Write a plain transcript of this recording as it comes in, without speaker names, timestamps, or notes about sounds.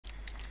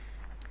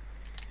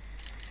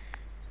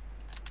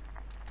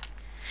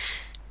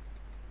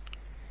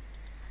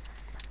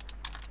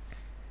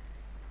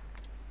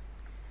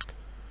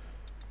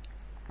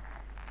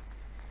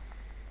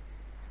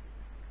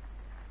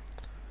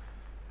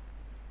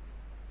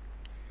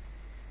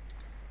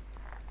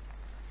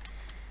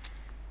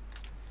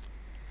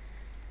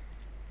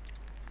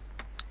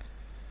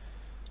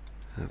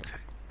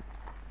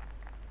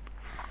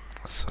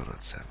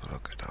let's have a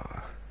look at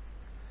our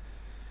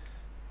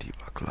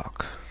debug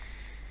log.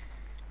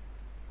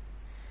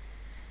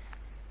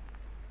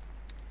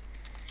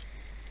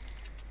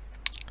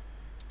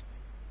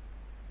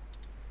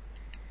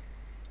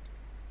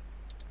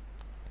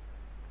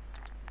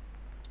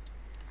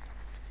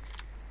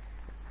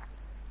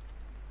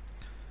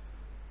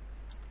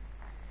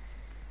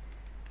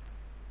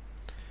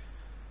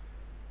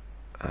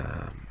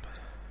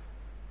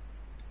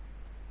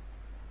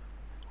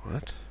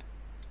 What?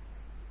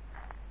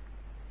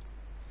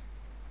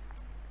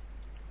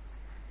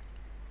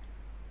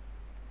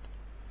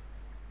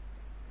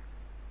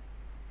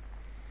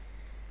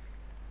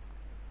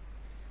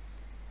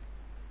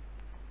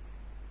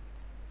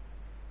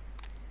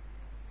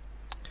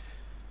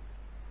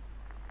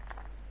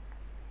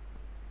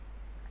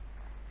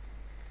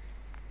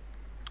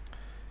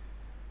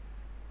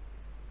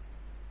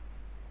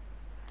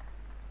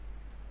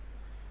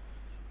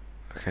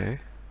 Okay.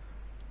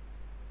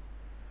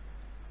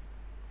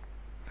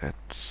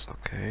 That's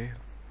okay.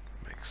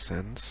 Makes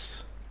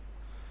sense.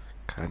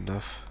 Kind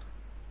of.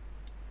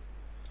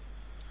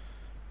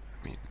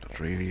 I mean, not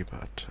really,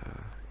 but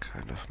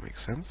kind of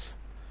makes sense.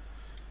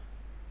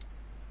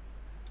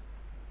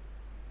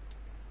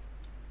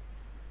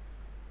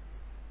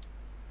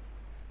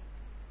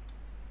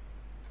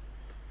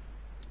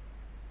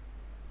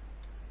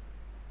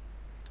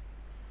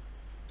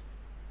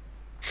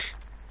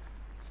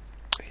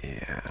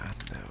 Yeah,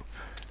 nope.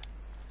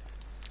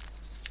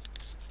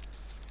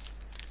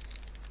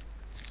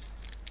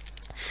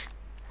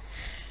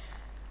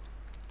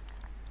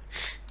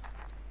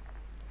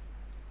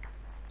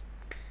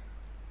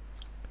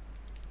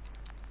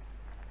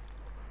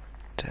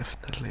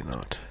 Definitely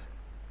not.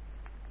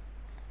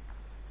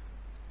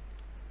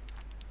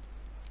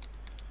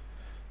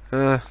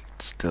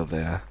 Still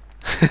there.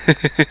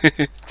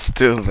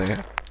 Still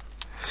there.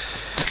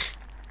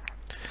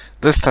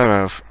 This time I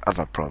have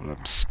other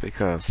problems,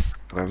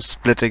 because when I'm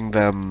splitting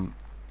them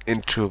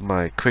into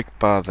my quick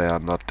bar, they are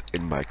not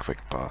in my quick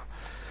bar.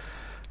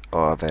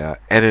 Or they are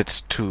added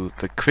to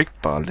the quick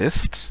bar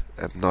list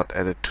and not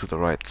added to the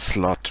right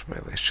slot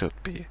where they should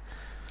be.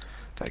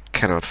 I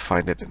cannot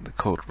find it in the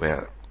code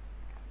where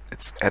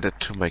it's added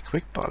to my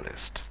quick bar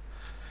list.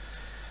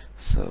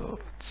 So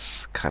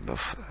it's kind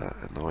of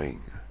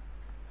annoying,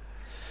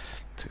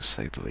 to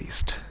say the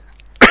least.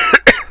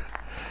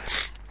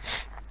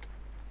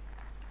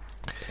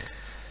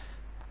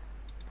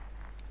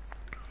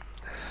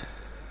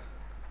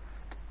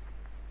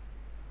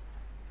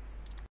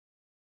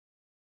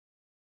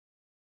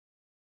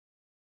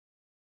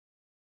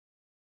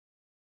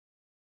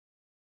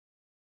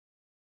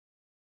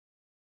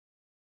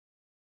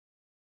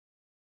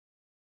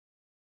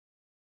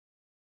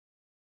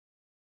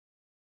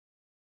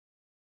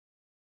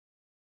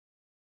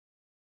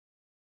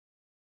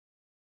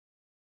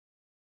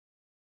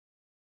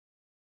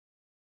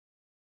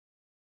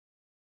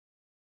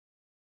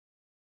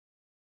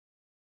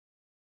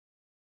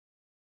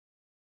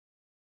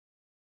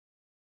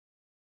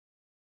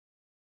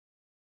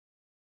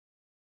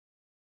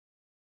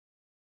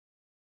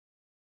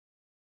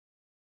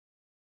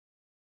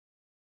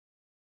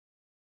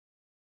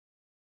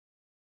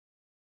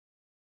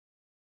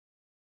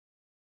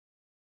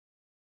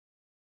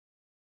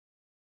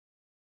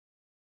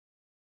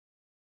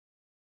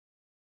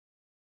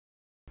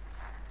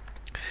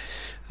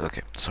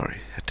 Okay,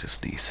 sorry, had to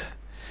sneeze.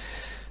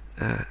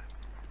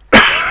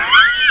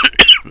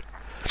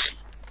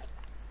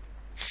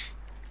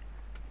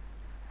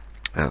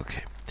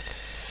 Okay.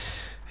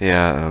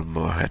 Yeah,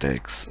 more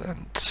headaches,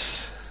 and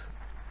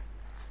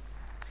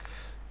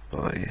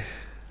my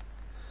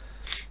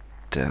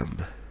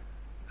damn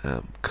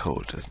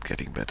cold isn't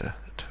getting better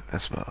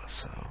as well,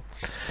 so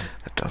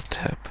that doesn't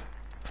help.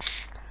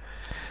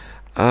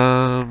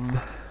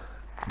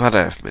 But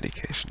I have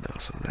medication now,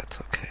 so that's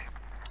okay.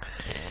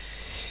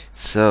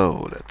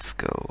 So let's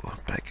go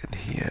back in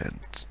here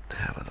and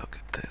have a look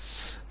at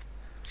this.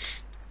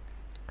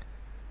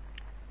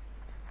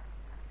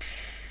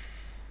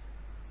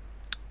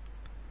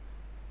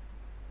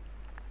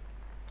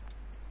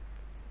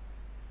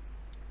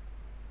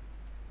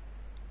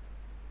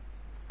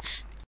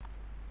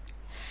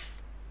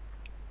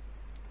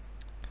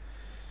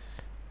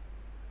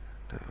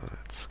 Now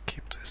let's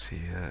keep this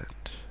here and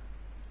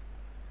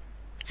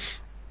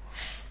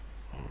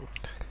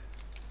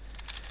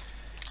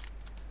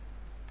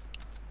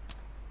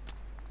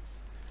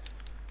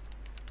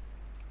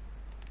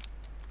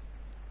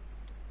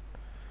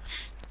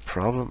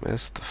problem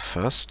is, the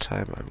first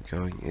time I'm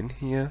going in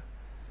here,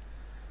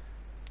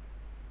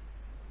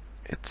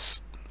 it's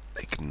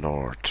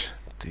ignored.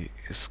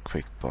 This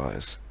quick bar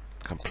is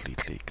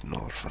completely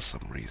ignored for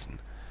some reason.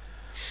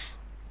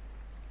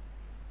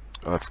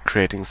 Or it's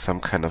creating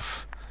some kind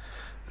of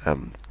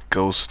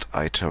ghost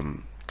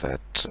item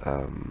that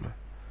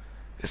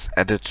is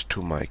added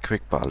to my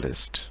quick bar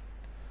list,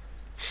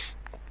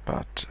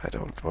 but I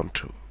don't want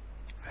to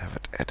have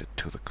it added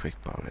to the quick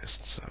bar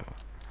list, so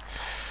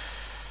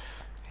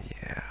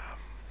yeah.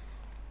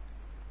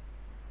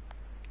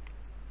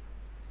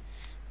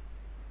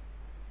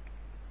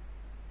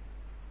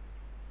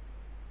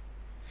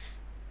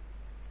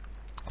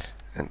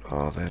 and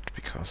all that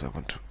because I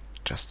want to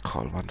just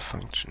call one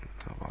function,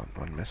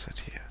 one method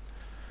here.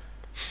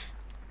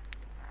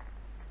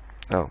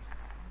 Oh,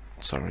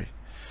 sorry.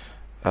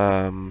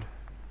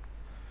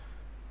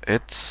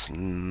 It's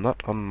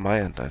not on my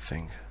end, I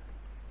think.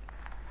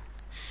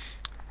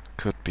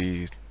 Could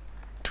be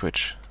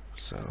Twitch,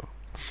 so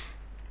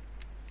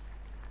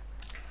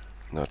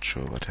not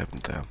sure what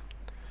happened there.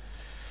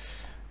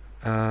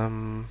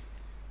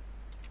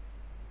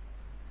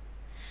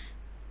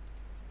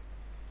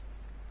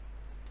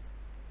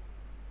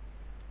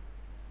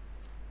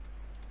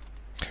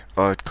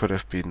 Or it could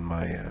have been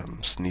my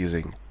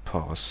sneezing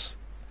pause.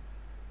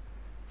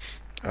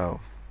 Oh.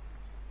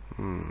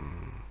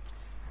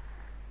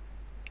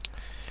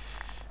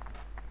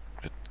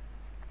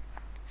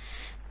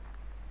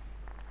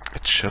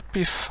 It should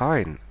be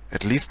fine.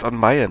 At least on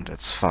my end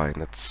it's fine.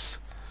 It's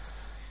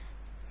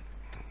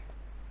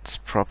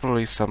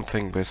probably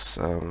something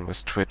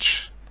with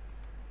Twitch.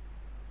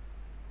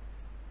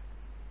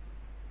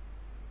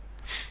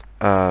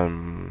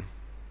 And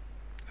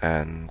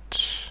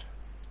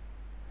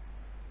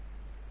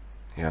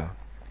yeah,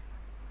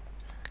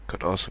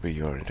 could also be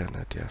your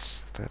internet.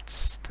 Yes,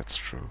 that's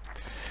true.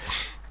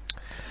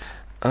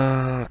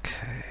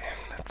 Okay,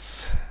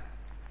 let's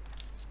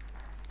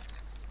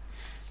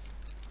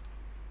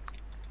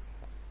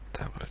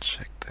double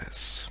check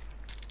this.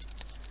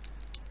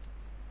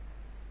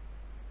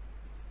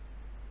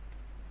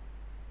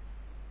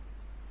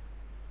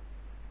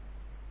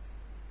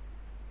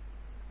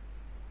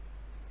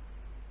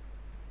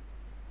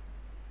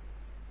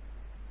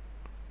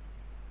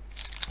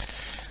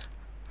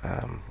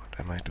 What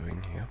am I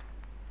doing here?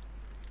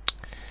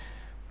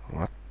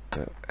 What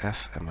the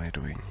F am I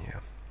doing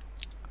here?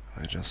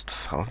 I just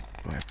found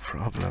my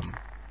problem.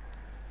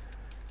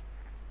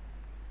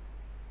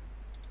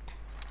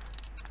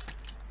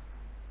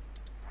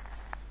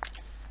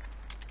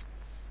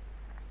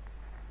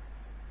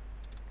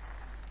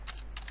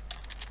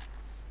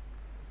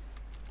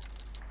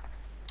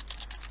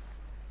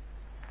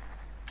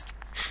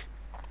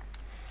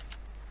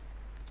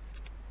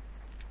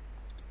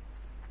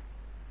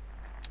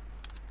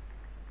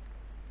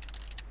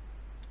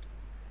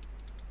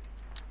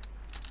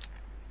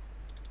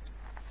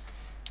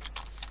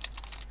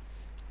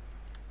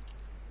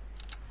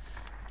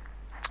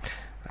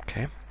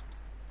 Okay.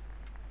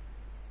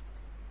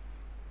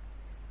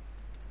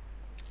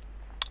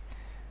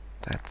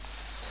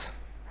 That's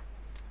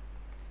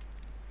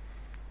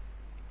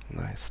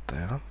nice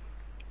there.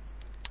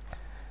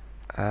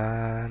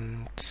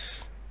 And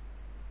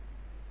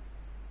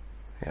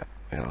yeah,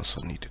 we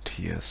also need it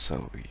here,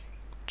 so we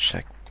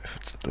check if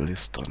it's a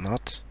list or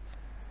not.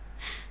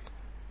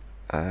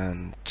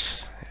 And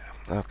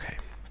yeah, okay.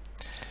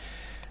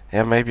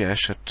 Yeah, maybe I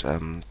should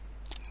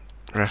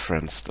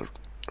reference the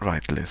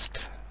right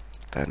list,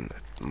 then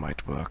it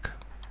might work.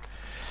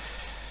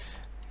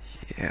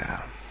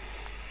 Yeah.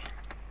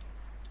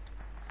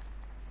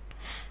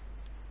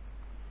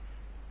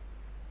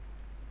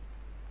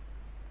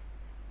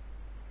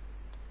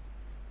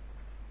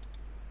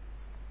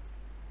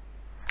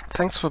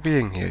 Thanks for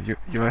being here.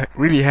 You are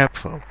really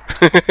helpful.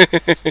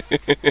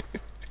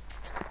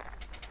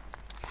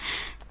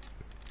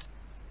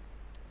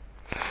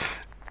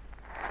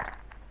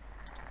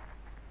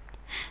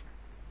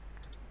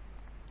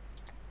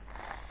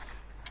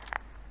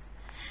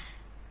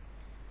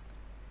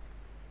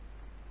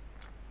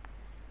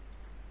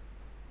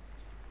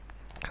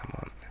 Come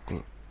on, let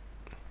me.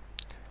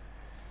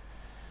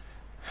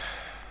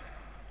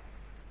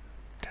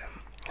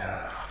 Damn.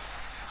 Ah,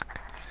 fuck.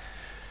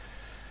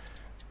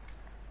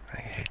 I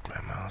hate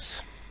my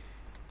mouse.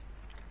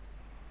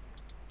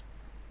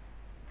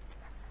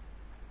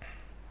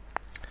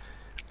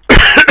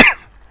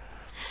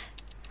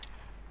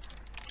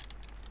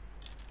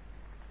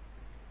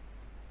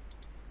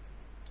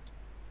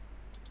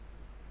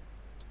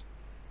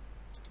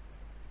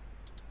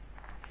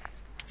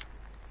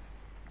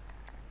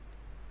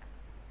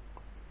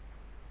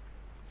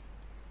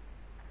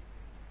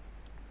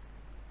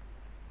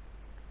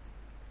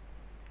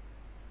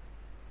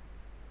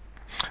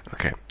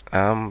 Okay,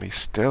 we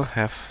still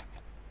have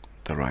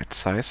the right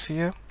size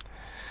here.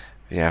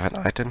 We have an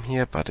item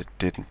here, but it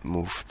didn't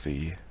move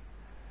the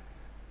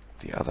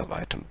other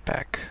item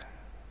back.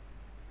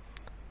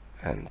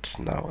 And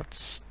now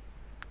it's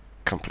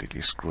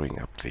completely screwing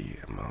up the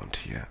amount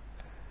here.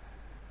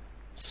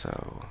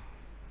 So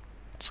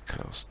let's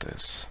close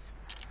this,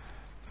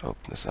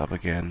 open this up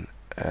again,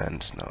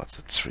 and now it's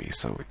at 3.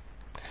 So we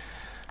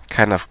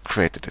kind of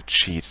created a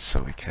cheat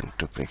so we can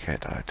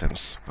duplicate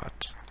items,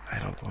 but I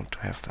don't want to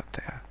have that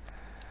there.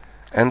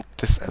 And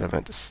this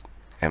element is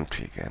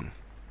empty again.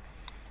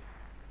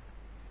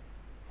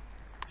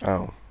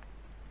 Oh.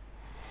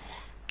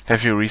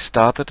 Have you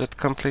restarted it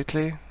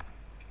completely?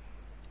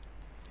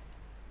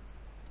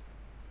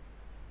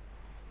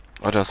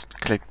 Or just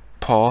click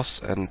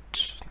pause and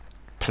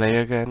play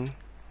again?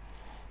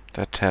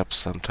 That helps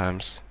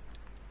sometimes.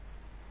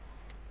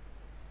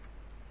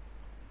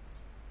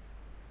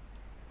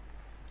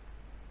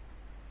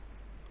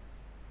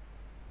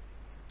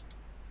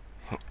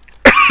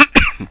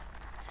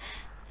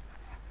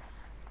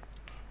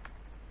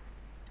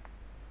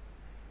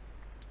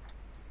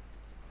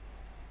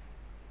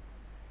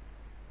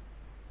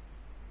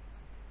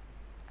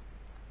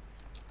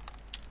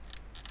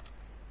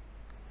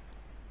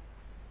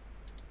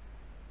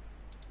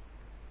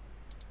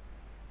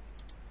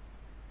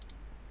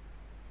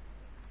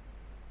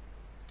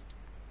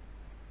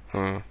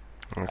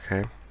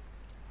 Okay.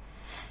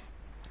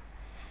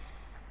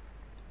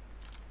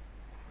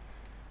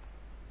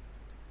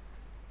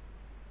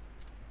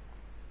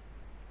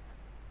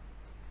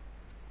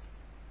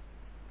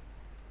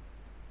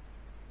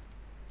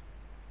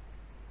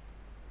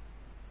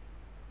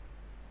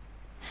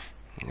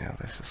 Yeah,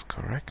 this is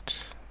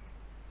correct,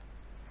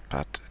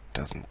 but it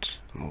doesn't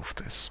move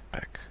this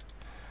back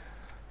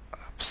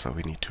up, so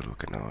we need to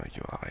look in our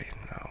UI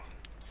now.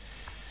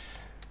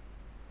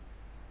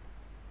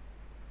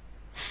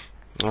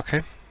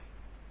 Okay.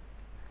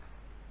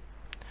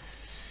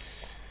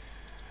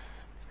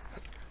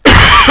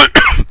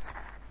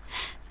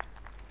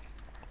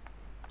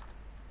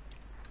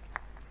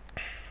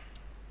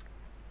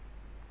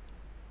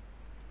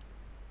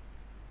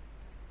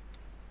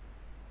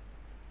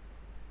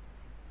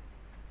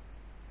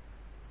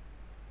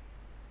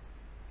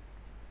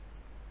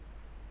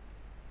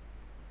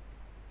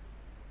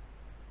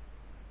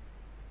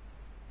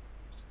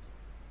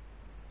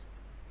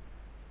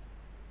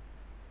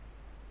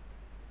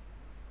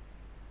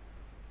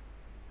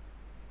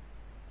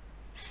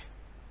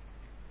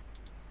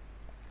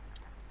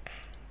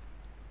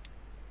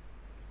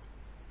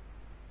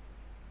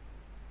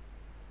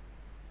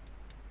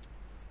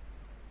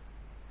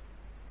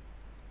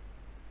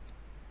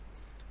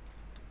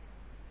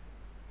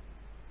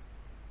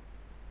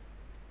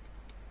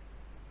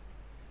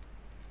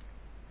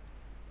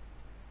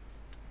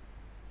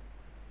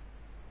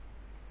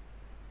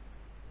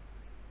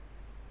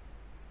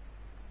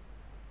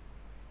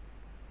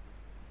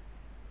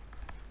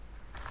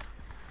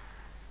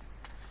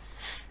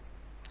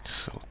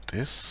 So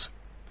this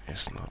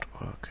is not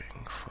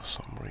working for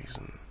some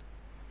reason.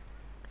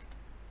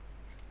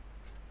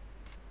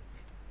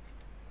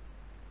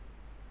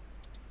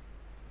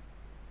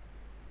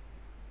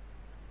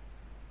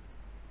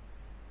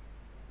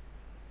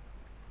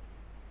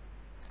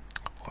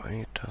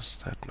 Why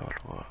does that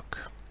not work?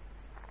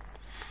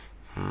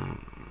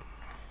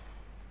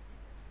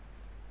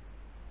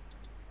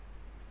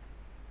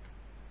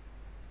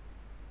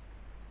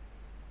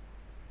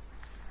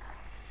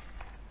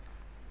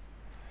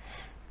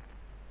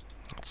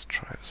 Let's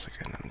try this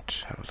again and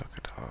have a look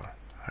at our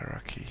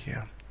hierarchy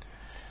here.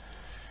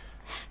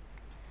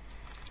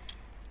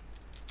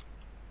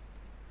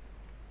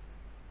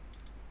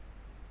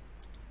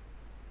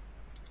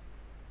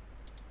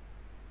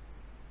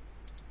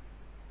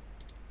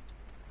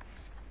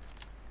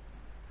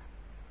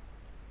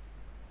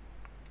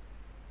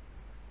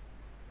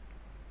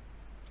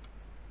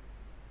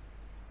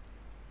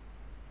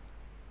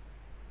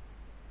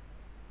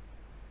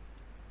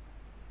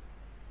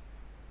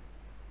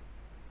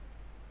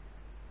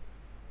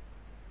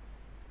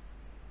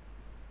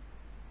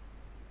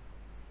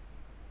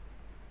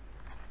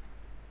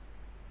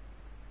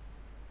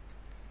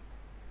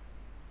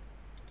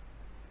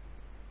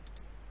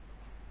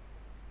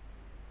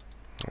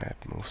 It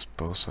moves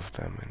both of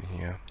them in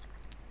here,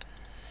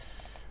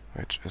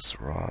 which is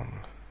wrong,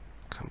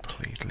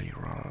 completely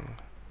wrong.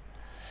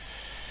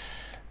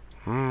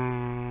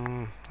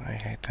 I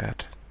hate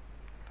that.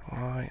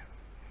 Why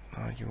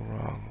are you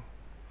wrong?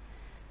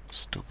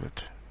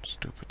 Stupid,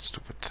 stupid,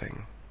 stupid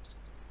thing.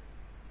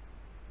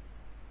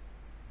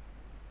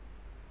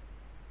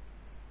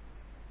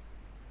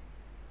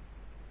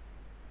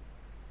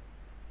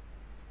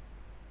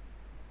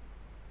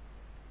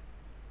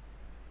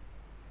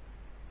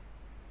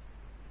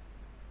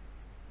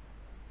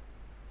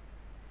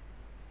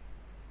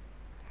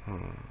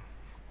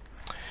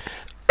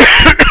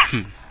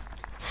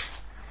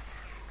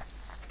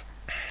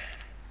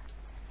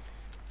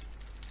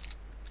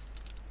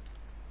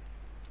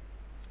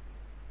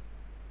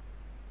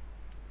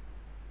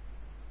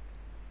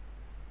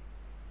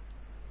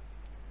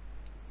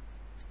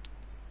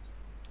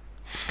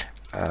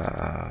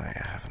 I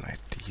have an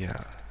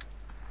idea.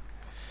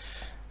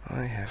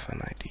 I have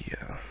an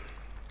idea.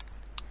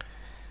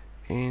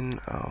 In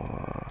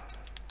our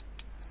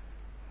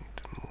need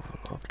to move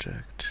an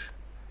object.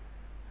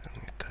 I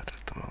need that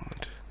at the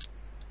moment.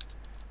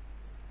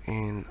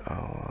 In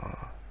our